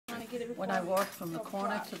get it before. When I walked from the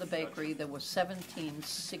corner to the bakery, there were 17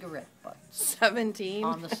 cigarette butts 17?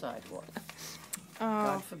 on the sidewalk. Oh,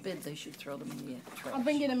 God forbid they should throw them in the trash. I'll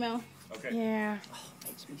bring you the mail. Okay. yeah. Oh,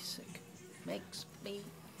 makes me sick. Makes me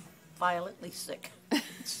violently sick.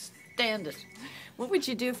 Stand it. What would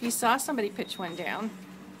you do if you saw somebody pitch one down?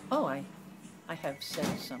 Oh, I have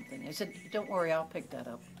said something. I said, don't worry, I'll pick that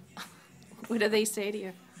up. What do they say to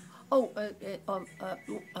you? Oh,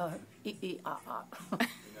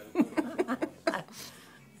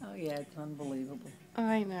 Oh, yeah, it's unbelievable.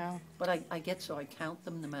 I know. But I get so I count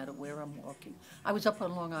them no matter where I'm walking. I was up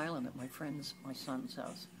on Long Island at my son's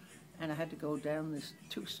house, and I had to go down these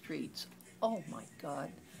 2 streets. Oh, my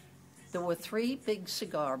God. There were 3 big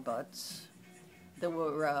cigar butts. There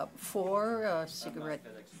were 4 cigarette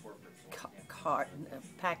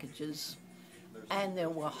packages, and there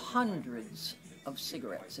were hundreds of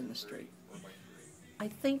cigarettes in the street. I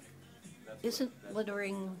think, isn't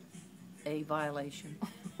littering a violation?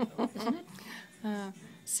 Isn't it?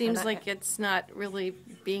 Seems And like it's not really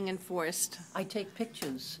being enforced. I take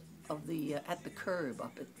pictures of the at the curb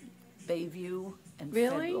up at Bayview and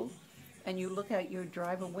Really? Federal, and you look out your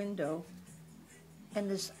driver window, and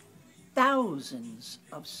there's thousands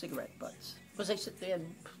of cigarette butts because they sit there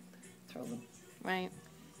and throw them. Right.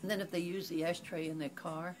 And then if they use the ashtray in their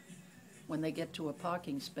car, when they get to a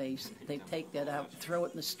parking space, they take that out and throw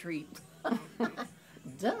it in the street.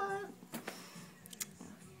 Duh. God,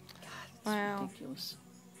 it's Wow. ridiculous.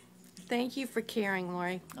 Thank you for caring,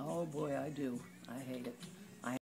 Laurie. Oh boy, I do. I hate it.